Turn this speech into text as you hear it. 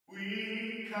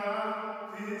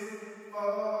come this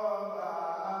far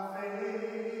by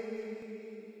faith,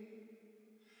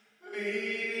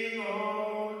 leaning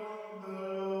on the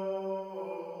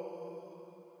Lord,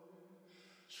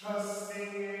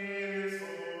 trusting in His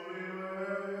holy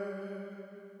word.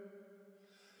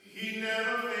 He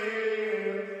never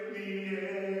failed me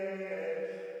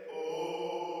yet. Oh,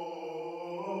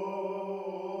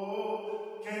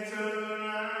 can't turn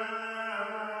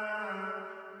around.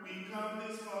 We come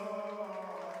this far.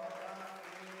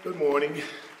 Good morning.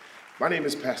 My name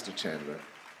is Pastor Chandler,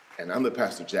 and I'm the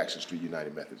pastor of Jackson Street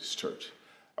United Methodist Church.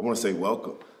 I want to say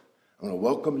welcome. I want to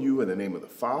welcome you in the name of the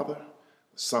Father,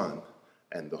 the Son,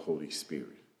 and the Holy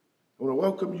Spirit. I want to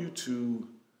welcome you to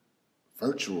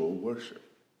virtual worship.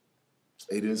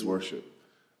 It is worship,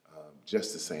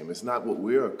 just the same. It's not what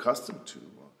we're accustomed to,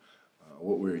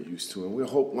 what we're used to, and we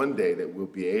hope one day that we'll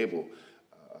be able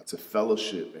to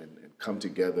fellowship and come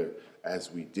together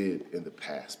as we did in the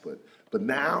past. But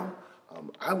now,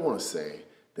 I want to say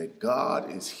that God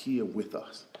is here with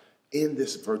us in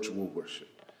this virtual worship.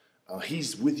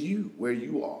 He's with you where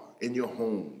you are, in your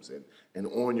homes and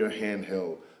on your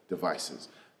handheld devices.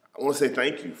 I want to say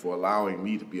thank you for allowing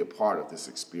me to be a part of this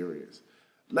experience.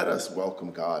 Let us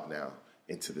welcome God now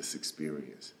into this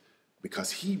experience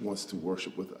because He wants to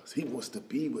worship with us. He wants to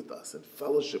be with us and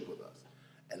fellowship with us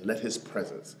and let His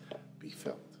presence be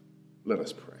felt. Let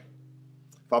us pray.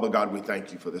 Father God, we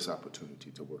thank you for this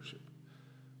opportunity to worship.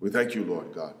 We thank you,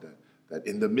 Lord God, that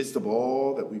in the midst of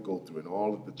all that we go through and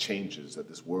all of the changes that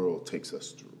this world takes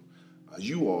us through,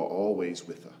 you are always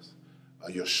with us.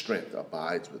 Your strength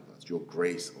abides with us. Your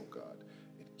grace, oh God,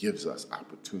 it gives us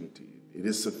opportunity. It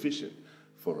is sufficient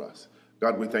for us.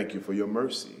 God, we thank you for your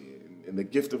mercy and the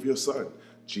gift of your Son,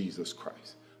 Jesus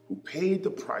Christ, who paid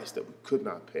the price that we could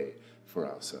not pay for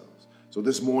ourselves. So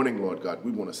this morning, Lord God,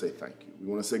 we want to say thank you. We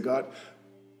want to say, God,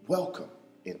 welcome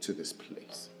into this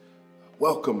place.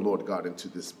 Welcome, Lord God, into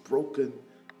this broken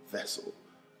vessel.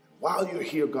 While you're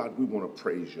here, God, we want to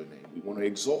praise your name. We want to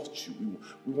exalt you.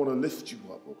 We want to lift you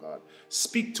up, oh God.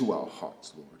 Speak to our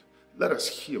hearts, Lord. Let us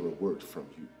hear a word from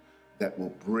you that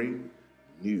will bring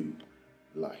new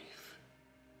life.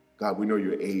 God, we know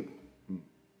you're able.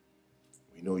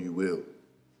 We know you will.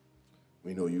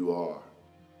 We know you are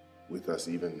with us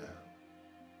even now.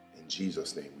 In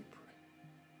Jesus' name we pray.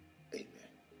 Amen.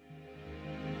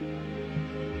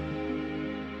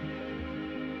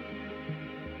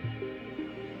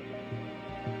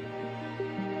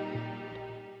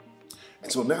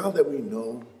 And so now that we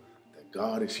know that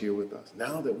God is here with us,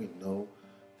 now that we know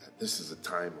that this is a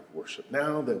time of worship,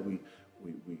 now that we're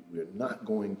not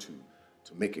going to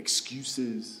make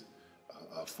excuses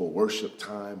for worship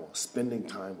time or spending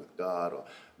time with God or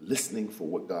listening for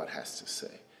what God has to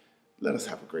say, let us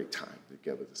have a great time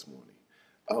together this morning.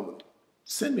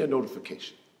 Send me a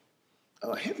notification.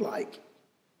 Hit like.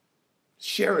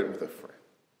 Share it with a friend.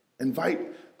 Invite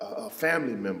a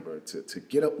family member to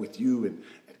get up with you and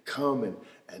come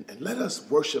and let us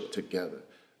worship together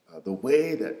the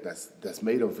way that's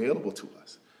made available to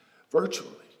us virtually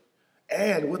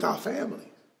and with our families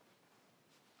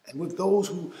and with those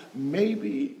who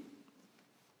maybe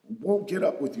won't get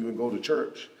up with you and go to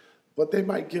church, but they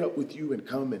might get up with you and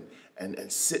come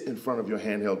and sit in front of your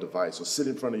handheld device or sit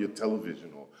in front of your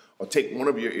television or take one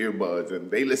of your earbuds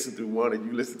and they listen through one and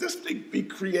you listen. Just be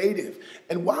creative.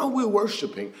 And while we're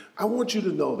worshiping, I want you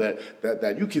to know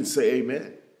that you can say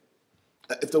amen.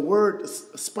 If the word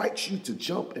spikes you to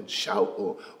jump and shout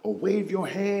or wave your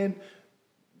hand,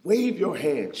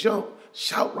 jump,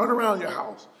 shout, run around your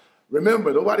house.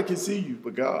 Remember, nobody can see you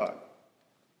but God.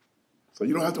 So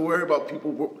you don't have to worry about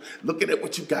people looking at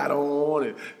what you got on,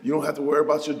 and you don't have to worry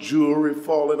about your jewelry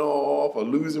falling off or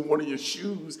losing one of your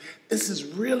shoes. This is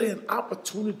really an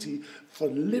opportunity for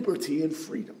liberty and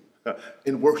freedom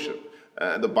in worship.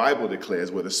 The Bible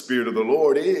declares where the Spirit of the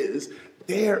Lord is,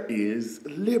 there is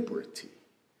liberty.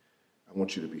 I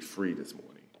want you to be free this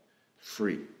morning,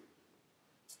 free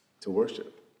to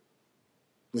worship.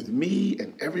 With me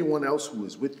and everyone else who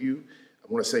is with you, I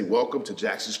want to say welcome to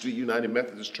Jackson Street United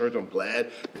Methodist Church. I'm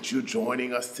glad that you're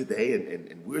joining us today,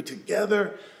 and we're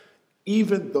together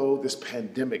even though this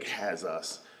pandemic has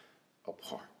us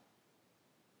apart.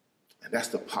 And that's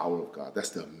the power of God. That's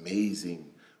the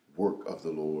amazing work of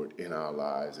the Lord in our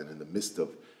lives and in the midst of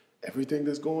everything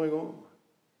that's going on.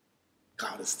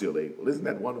 God is still able. Isn't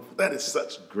that wonderful? That is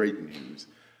such great news.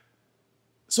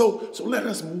 So let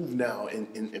us move now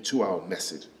into our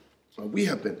message. We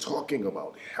have been talking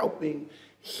about helping,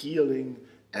 healing,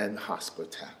 and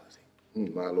hospitality,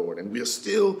 my Lord. And we are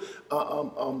still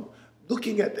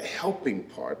looking at the helping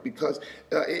part because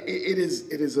it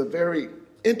is a very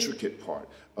intricate part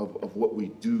of what we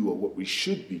do or what we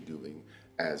should be doing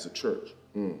as a church.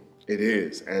 It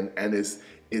is, and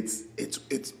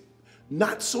it's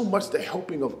not so much the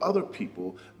helping of other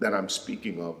people that I'm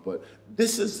speaking of, but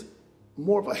this is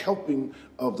more of a helping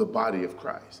of the body of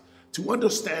Christ to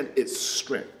understand its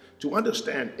strength, to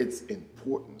understand its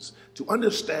importance, to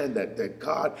understand that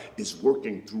God is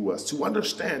working through us, to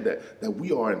understand that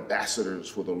we are ambassadors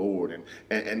for the Lord.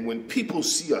 And when people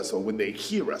see us or when they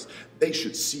hear us, they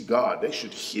should see God. They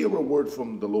should hear a word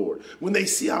from the Lord. When they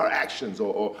see our actions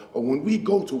or when we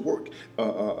go to work,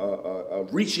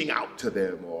 reaching out to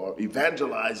them or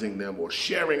evangelizing them or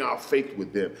sharing our faith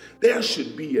with them, there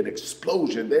should be an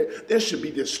explosion. There should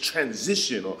be this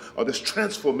transition or this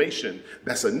transformation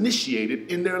that's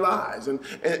initiated in their lives. And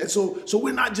so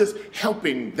we're not just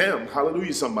helping them,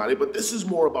 hallelujah somebody, but this is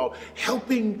more about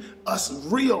helping us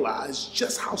realize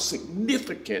just how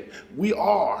significant we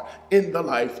are in the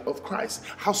life of Christ,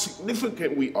 how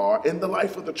significant we are in the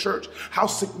life of the church, how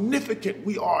significant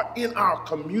we are in our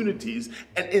communities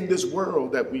and in this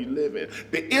world that we live in.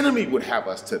 The enemy would have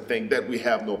us to think that we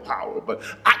have no power, but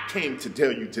I came to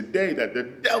tell you today that the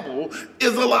devil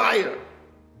is a liar.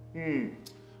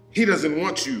 He doesn't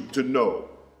want you to know,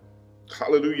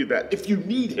 hallelujah, that if you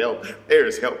need help, there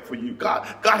is help for you. God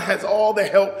has all the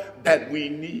help that we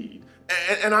need.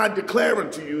 And I declare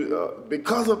unto you,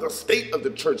 because of the state of the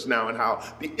church now and how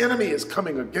the enemy is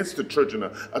coming against the church and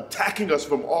attacking us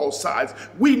from all sides,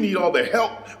 we need all the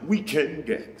help we can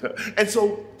get. And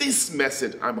so this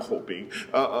message, I'm hoping,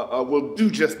 will do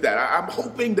just that. I'm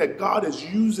hoping that God is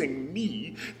using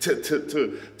me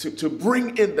to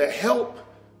bring in the help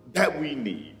that we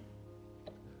need.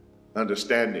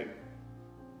 Understanding.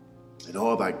 In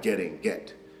all thy getting,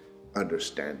 get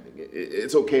understanding.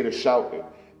 It's okay to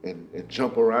shout and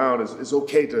jump around. It's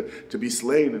okay to be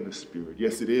slain in the spirit.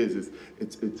 Yes, it is.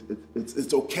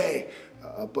 It's okay.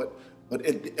 But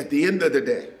at the end of the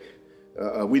day,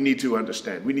 we need to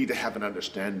understand. We need to have an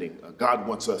understanding. God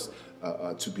wants us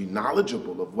to be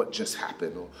knowledgeable of what just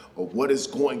happened or what is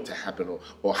going to happen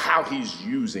or how he's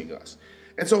using us.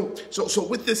 And so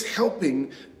with this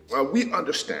helping, we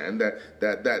understand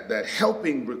that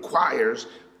helping requires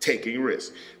taking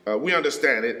risks. We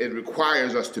understand it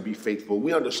requires us to be faithful.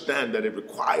 We understand that it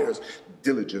requires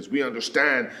diligence. We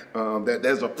understand that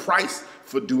there's a price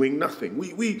for doing nothing.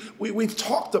 We've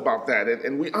talked about that,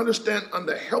 and we understand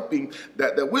under helping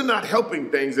that we're not helping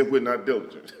things if we're not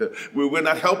diligent. We're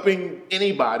not helping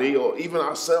anybody or even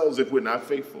ourselves if we're not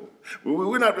faithful.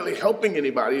 We're not really helping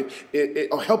anybody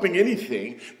or helping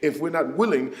anything if we're not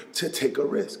willing to take a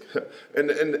risk. And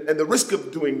the risk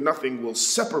of doing nothing will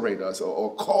separate us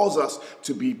or cause us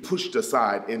to be pushed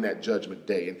aside in that judgment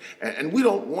day. And we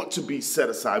don't want to be set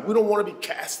aside. We don't want to be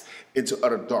cast into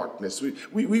utter darkness.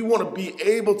 We want to be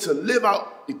able to live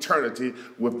out eternity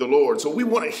with the Lord. So we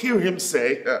want to hear him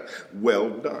say, well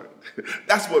done.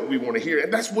 That's what we want to hear.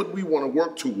 And that's what we want to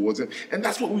work towards. And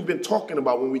that's what we've been talking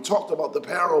about when we talked about the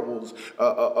parables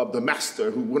of the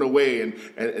master who went away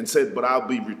and said, but I'll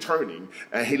be returning.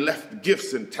 And he left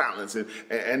gifts and talents and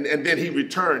then he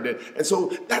returned. And so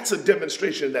that's a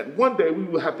demonstration that one day we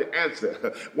will have to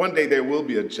answer. One day there will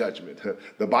be a judgment.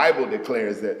 The Bible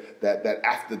declares that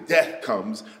after death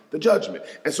comes the judgment.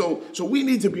 And so we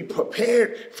need to be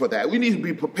prepared for that. We need to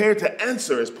be prepared to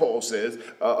answer, as Paul says,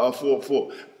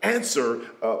 for answer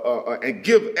and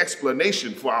give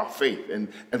explanation for our faith and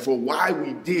for why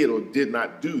we did or did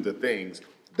not do the things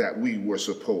that we were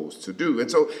supposed to do. And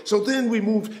so then we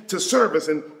move to service,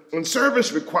 and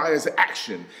service requires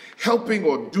action, helping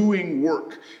or doing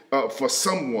work for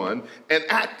someone, an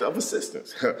act of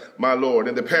assistance. My Lord,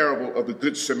 in the parable of the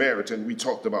Good Samaritan, we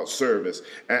talked about service.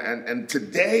 And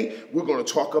today we're going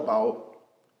to talk about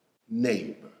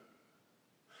neighbor.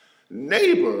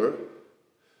 Neighbor,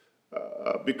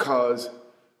 because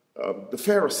the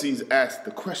Pharisees asked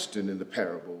the question in the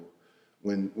parable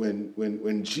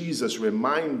when Jesus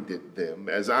reminded them,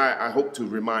 as I hope to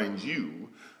remind you,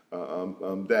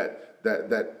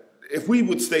 that if we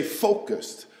would stay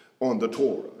focused on the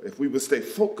Torah, if we would stay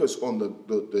focused on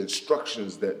the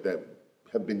instructions that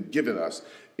have been given us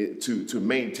to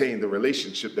maintain the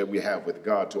relationship that we have with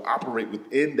God, to operate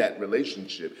within that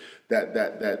relationship,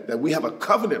 that we have a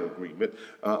covenant agreement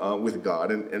with God,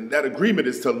 and that agreement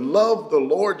is to love the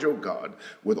Lord your God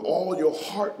with all your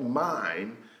heart,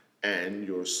 mind, and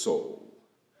your soul.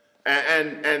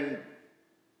 And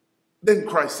then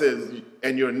Christ says,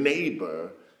 and your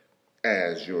neighbor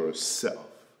as yourself.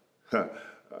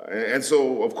 And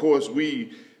so, of course,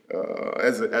 we,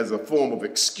 as a form of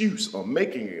excuse or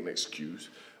making an excuse,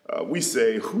 we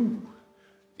say, who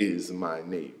is my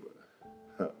neighbor?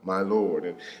 My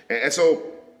Lord. And so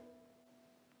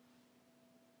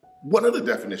One of the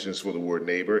definitions for the word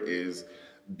neighbor is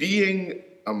being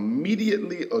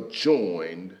immediately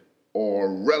adjoined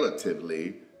or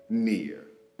relatively near.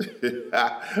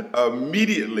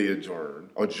 Immediately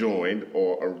adjoined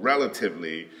or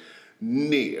relatively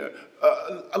near.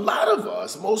 A lot of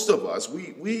us, most of us,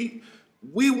 we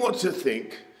want to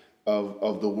think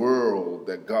of the world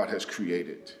that God has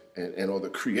created or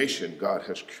the creation God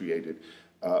has created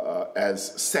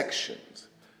as sections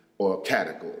or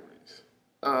categories.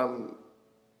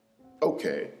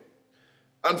 Okay.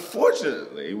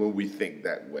 Unfortunately, when we think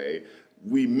that way,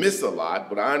 we miss a lot,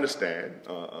 but I understand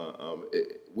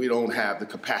we don't have the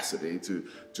capacity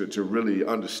to really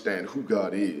understand who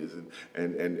God is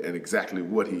and exactly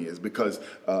what he is, because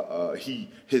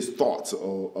his thoughts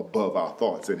are above our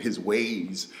thoughts and his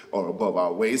ways are above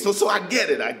our ways. So I get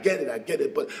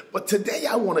it. But today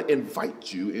I want to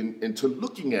invite you into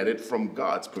looking at it from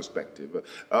God's perspective.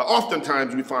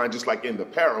 Oftentimes we find, just like in the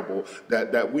parable,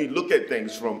 that we look at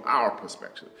things from our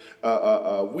perspective.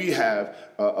 We have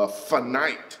a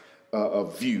finite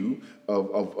view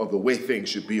of the way things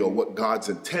should be, or what God's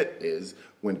intent is,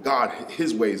 when God,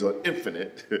 his ways are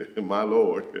infinite, my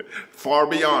Lord, far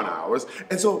beyond ours.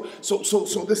 And so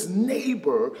this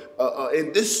neighbor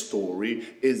in this story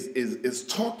is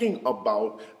talking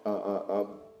about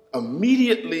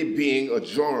immediately being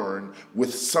adjourned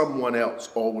with someone else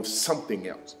or with something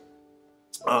else.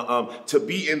 To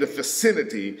be in the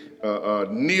vicinity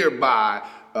nearby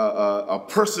a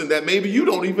person that maybe you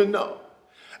don't even know.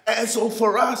 And so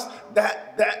for us,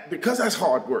 that because that's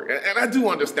hard work, and I do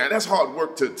understand that's hard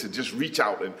work to just reach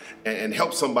out and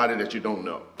help somebody that you don't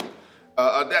know.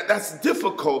 That's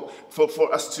difficult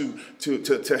for us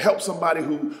to help somebody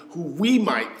who we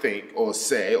might think or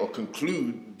say or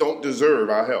conclude don't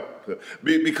deserve our help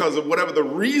because of whatever the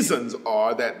reasons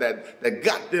are that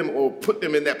got them or put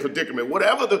them in that predicament.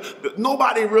 Whatever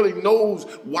nobody really knows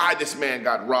why this man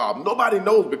got robbed. Nobody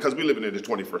knows, because we live in the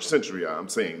 21st century. I'm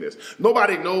saying this.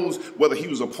 Nobody knows whether he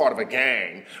was a part of a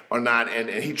gang or not, and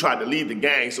he tried to leave the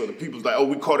gang. So the people's like, oh,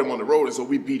 we caught him on the road, and so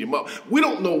we beat him up. We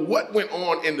don't know what went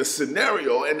on in the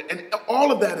scenario, and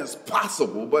all of that is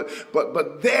possible.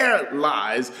 But there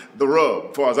lies the rub,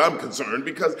 as far as I'm concerned,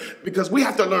 because we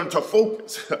have to learn to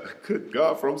focus. Good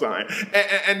God from Zion.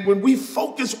 And when we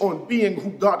focus on being who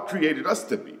God created us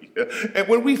to be, and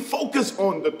when we focus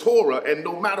on the Torah, and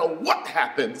no matter what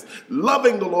happens,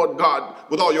 loving the Lord God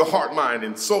with all your heart, mind,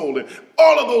 and soul, and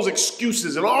all of those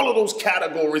excuses and all of those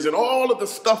categories and all of the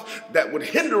stuff that would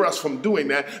hinder us from doing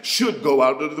that should go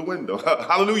out of the window.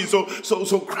 Hallelujah.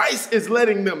 So Christ is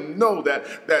letting them know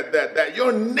that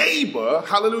your neighbor,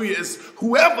 hallelujah, is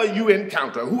whoever you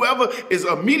encounter, whoever is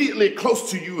immediately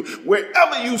close to you,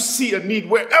 wherever you see a need,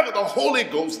 wherever the Holy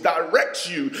Ghost directs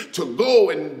you to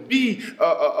go and be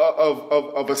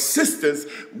of assistance.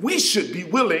 We should be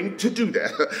willing to do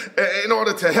that in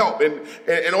order to help, and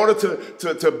in order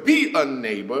to be a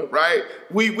neighbor, right?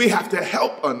 We have to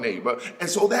help a neighbor. And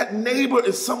so that neighbor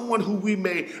is someone who we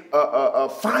may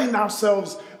find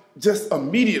ourselves just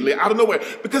immediately out of nowhere,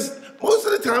 because most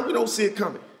of the time we don't see it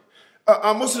coming.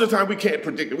 Most of the time we can't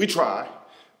predict it. We try.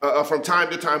 From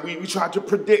time to time, we try to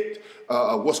predict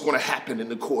what's going to happen in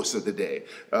the course of the day.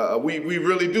 We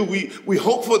really do. We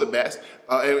hope for the best,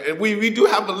 and we do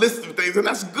have a list of things, and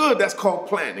that's good. That's called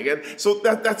planning, and so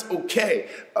that's okay.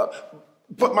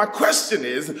 But my question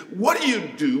is, what do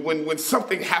you do when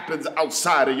something happens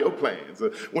outside of your plans?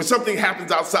 When something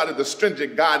happens outside of the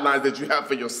stringent guidelines that you have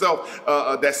for yourself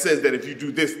that says that if you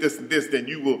do this, this, and this, then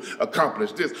you will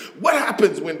accomplish this. What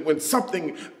happens when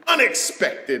something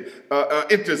unexpected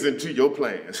enters into your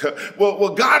plans?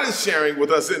 Well, God is sharing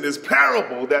with us in this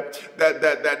parable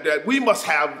that we must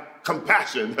have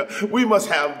compassion. We must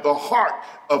have the heart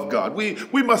of God. We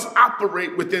must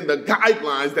operate within the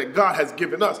guidelines that God has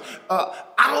given us.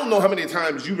 I don't know how many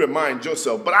times you remind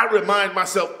yourself, but I remind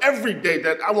myself every day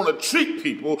that I want to treat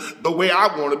people the way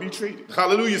I want to be treated.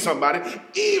 Hallelujah, somebody.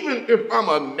 Even if I'm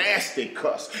a nasty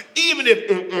cuss, even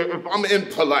if I'm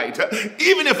impolite,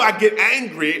 even if I get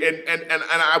angry and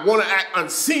I want to act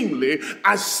unseemly,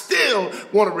 I still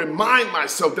want to remind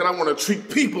myself that I want to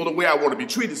treat people the way I want to be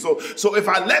treated. So if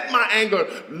I let my anger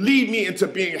lead me into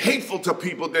being hateful to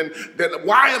people, then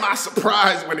why am I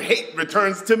surprised when hate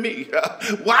returns to me?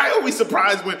 Why are we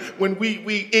surprised when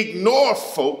we ignore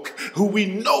folk who we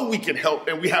know we can help,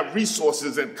 and we have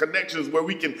resources and connections where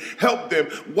we can help them?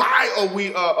 Why are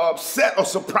we upset or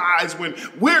surprised when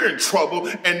we're in trouble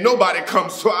and nobody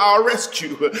comes to our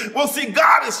rescue? Well, see,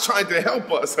 God is trying to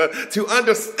help us to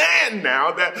understand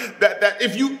now that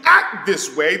if you act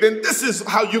this way, then this is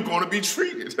how you're going to be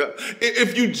treated.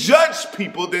 If you judge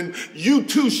people, then you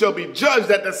too shall be judged.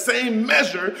 that the same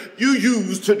measure you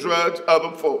use to judge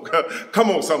other folk.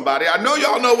 Come on, somebody. I know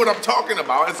y'all know what I'm talking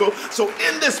about. And so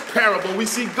in this parable, we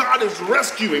see God is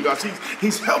rescuing us.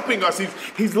 He's helping us.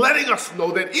 He's letting us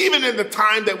know that even in the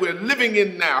time that we're living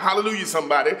in now, hallelujah,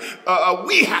 somebody,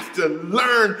 we have to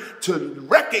learn to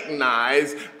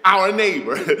recognize our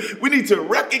neighbor. We need to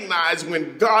recognize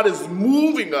when God is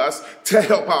moving us to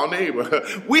help our neighbor.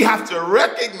 We have to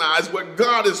recognize what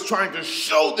God is trying to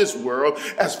show this world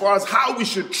as far as how we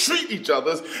should treat each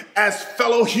other as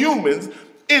fellow humans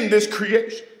in this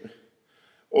creation.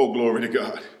 Oh, glory to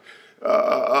God.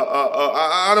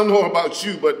 I don't know about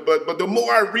you, but the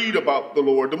more I read about the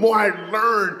Lord, the more I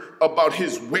learn about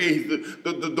his ways,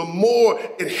 the more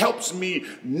it helps me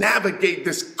navigate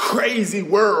this crazy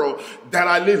world that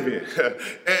I live in.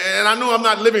 And I know I'm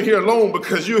not living here alone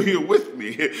because you're here with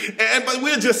me. But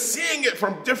we're just seeing it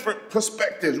from different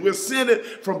perspectives. We're seeing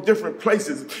it from different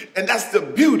places. And that's the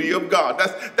beauty of God.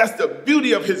 That's the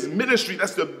beauty of his ministry.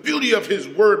 That's the beauty of his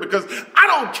word, because I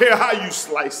don't care how you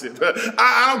slice it.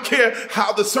 I don't care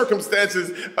how the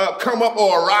circumstances come up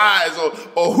or arise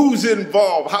or who's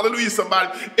involved. Hallelujah,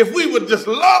 somebody. If we would just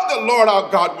love the Lord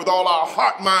our God with all our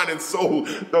heart, mind, and soul,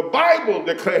 the Bible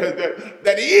declares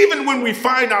that even when we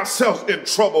find ourselves in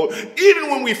trouble, even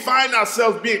when we find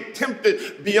ourselves being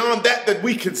tempted beyond that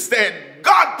we can stand,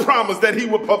 God promised that he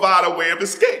would provide a way of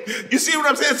escape. You see what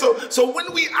I'm saying? So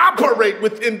when we operate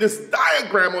within this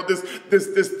diagram or this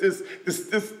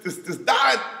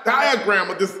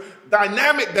diagram or this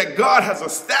dynamic that God has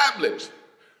established,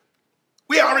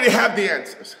 we already have the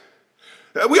answers.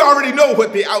 We already know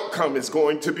what the outcome is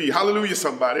going to be. Hallelujah,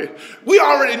 somebody. We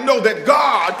already know that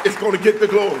God is going to get the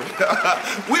glory.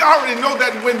 We already know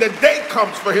that when the day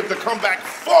comes for him to come back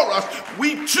for us,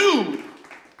 we too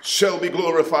shall be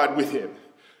glorified with him.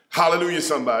 Hallelujah,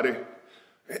 somebody.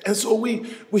 And so we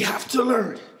have to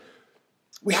learn.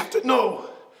 We have to know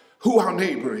who our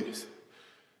neighbor is.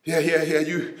 Yeah.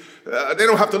 They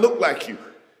don't have to look like you.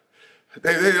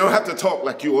 They don't have to talk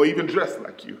like you or even dress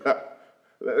like you.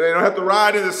 They don't have to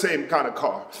ride in the same kind of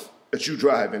car that you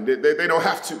drive in. They don't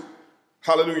have to.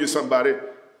 Hallelujah, somebody.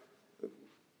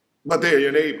 But they're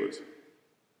your neighbors.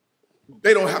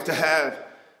 They don't have to have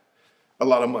a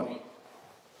lot of money.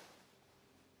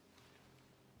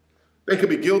 They could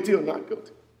be guilty or not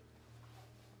guilty.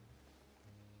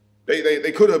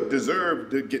 They could have deserved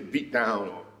to get beat down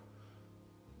or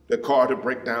their car to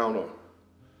break down, or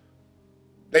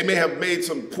they may have made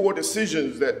some poor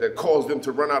decisions that caused them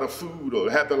to run out of food or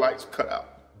have the lights cut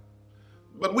out.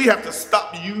 But we have to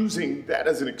stop using that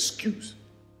as an excuse.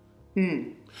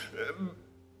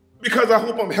 Because I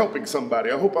hope I'm helping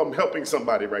somebody. I hope I'm helping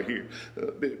somebody right here.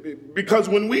 Because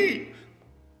when we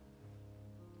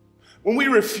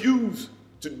refuse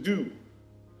to do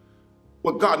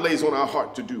what God lays on our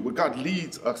heart to do, what God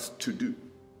leads us to do,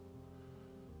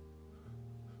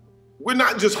 we're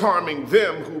not just harming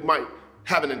them who might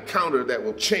have an encounter that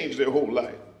will change their whole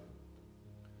life,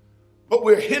 but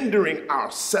we're hindering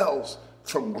ourselves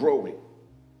from growing,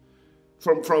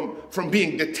 from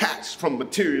being detached from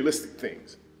materialistic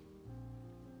things.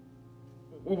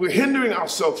 We're hindering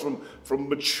ourselves from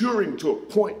maturing to a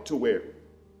point to where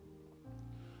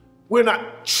we're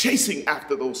not chasing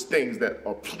after those things that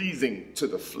are pleasing to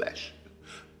the flesh,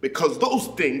 because those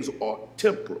things are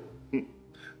temporal.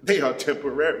 They are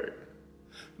temporary.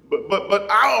 But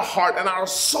our heart and our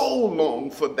soul long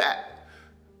for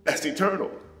that's eternal,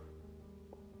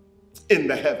 in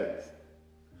the heavens.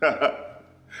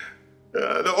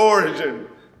 The origin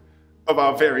of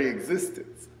our very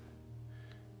existence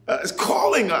is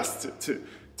calling us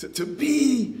to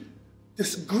be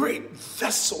this great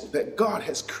vessel that God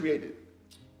has created,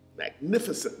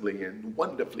 magnificently and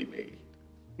wonderfully made.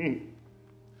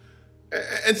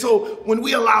 And so when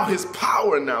we allow his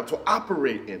power now to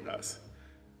operate in us,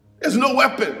 there's no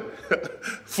weapon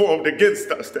formed against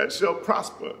us that shall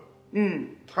prosper.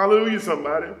 Hallelujah,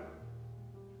 somebody.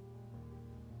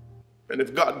 And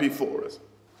if God be for us,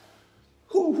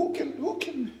 who can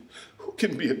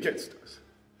be against us?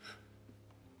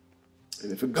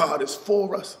 And if God is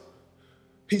for us,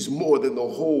 he's more than the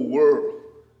whole world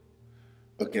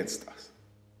against us.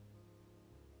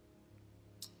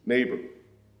 Neighbor,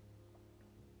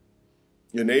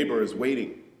 your neighbor is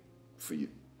waiting for you.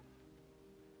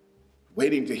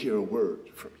 Waiting to hear a word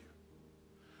from you,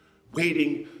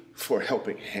 waiting for a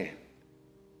helping hand,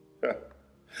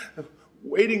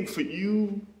 waiting for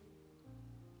you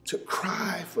to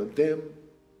cry for them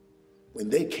when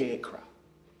they can't cry.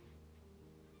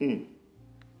 I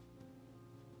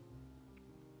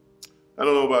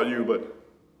don't know about you, but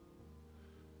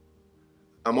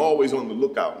I'm always on the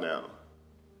lookout now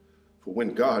for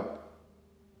when God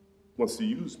wants to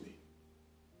use me.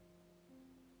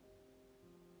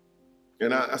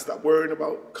 And I stopped worrying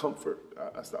about comfort.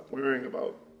 I stopped worrying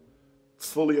about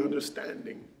fully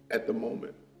understanding at the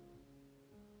moment.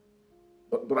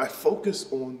 But I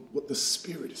focus on what the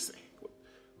Spirit is saying, what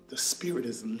the Spirit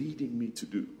is leading me to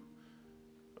do.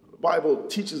 The Bible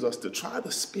teaches us to try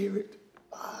the Spirit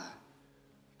by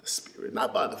the Spirit,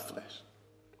 not by the flesh.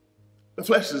 The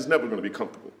flesh is never going to be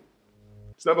comfortable.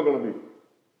 It's never going to be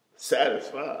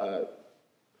satisfied,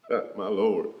 my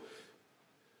Lord.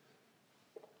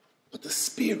 But the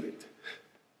Spirit,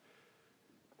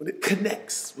 when it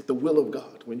connects with the will of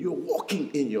God, when you're walking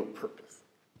in your purpose,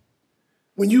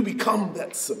 when you become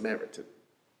that Samaritan,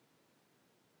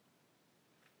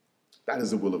 that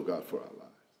is the will of God for our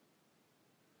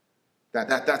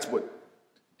lives. That's what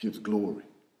gives glory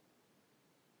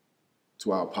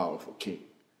to our powerful King,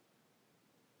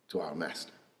 to our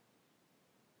Master.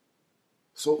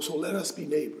 So let us be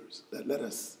neighbors. Let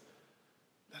us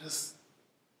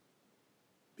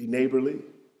be neighborly,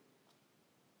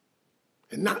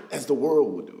 and not as the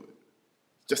world would do it,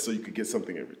 just so you could get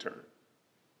something in return,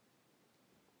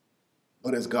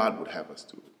 but as God would have us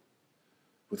do it,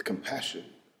 with compassion,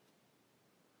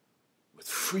 with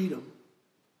freedom,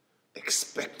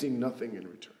 expecting nothing in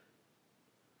return.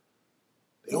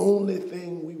 The only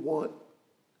thing we want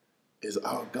is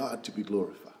our God to be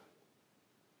glorified.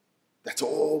 That's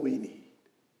all we need.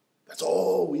 That's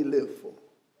all we live for.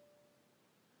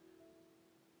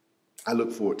 I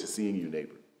look forward to seeing you,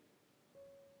 neighbor.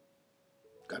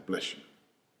 God bless you.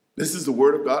 This is the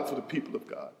word of God for the people of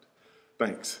God.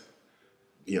 Thanks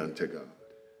be unto God.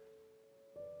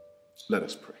 Let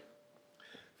us pray.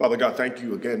 Father God, thank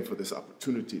you again for this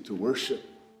opportunity to worship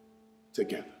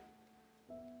together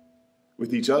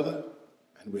with each other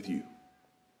and with you,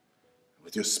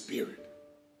 with your Spirit,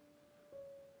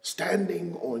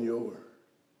 standing on your word,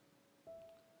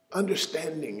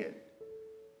 understanding it,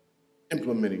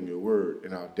 implementing your word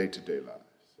in our day-to-day lives,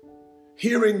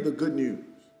 hearing the good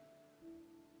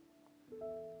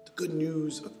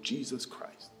news of Jesus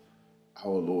Christ,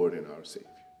 our Lord and our Savior.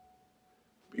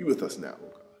 Be with us now, O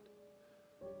God.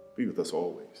 Be with us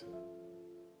always.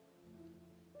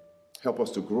 Help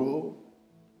us to grow.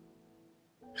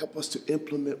 Help us to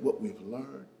implement what we've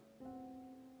learned.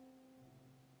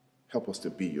 Help us to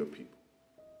be your people.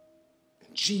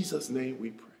 In Jesus' name we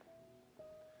pray.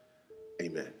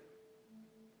 Amen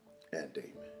and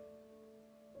amen.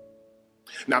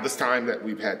 Now, this time that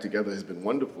we've had together has been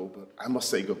wonderful, but I must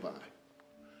say goodbye.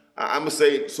 I must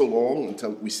say so long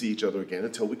until we see each other again,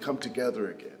 until we come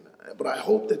together again. But I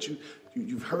hope that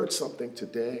you've heard something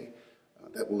today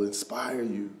that will inspire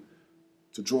you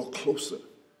to draw closer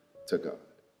to God,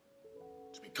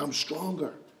 to become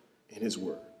stronger in his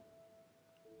word,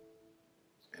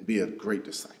 and be a great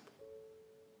disciple.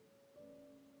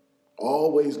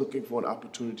 Always looking for an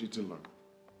opportunity to learn.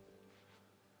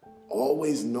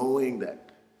 Always knowing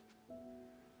that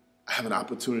I have an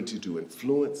opportunity to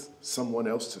influence someone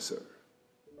else to serve.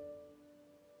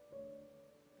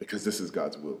 Because this is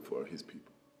God's will for his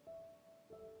people.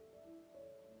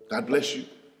 God bless you.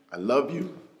 I love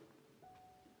you.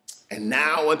 And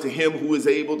now unto him who is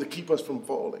able to keep us from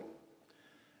falling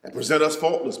and present us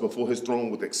faultless before his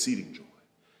throne with exceeding joy.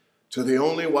 To the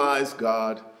only wise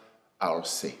God, our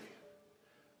Savior,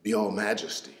 be all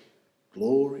majesty,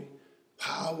 glory,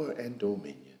 power, and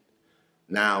dominion,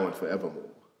 now and forevermore.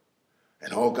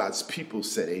 And all God's people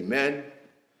said amen,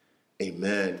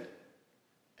 amen,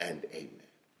 and amen.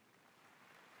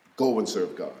 Go and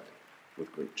serve God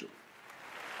with great joy.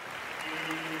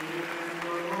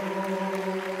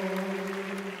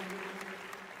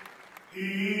 He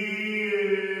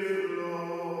is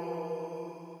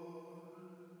Lord.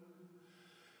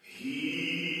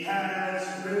 He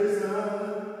has risen.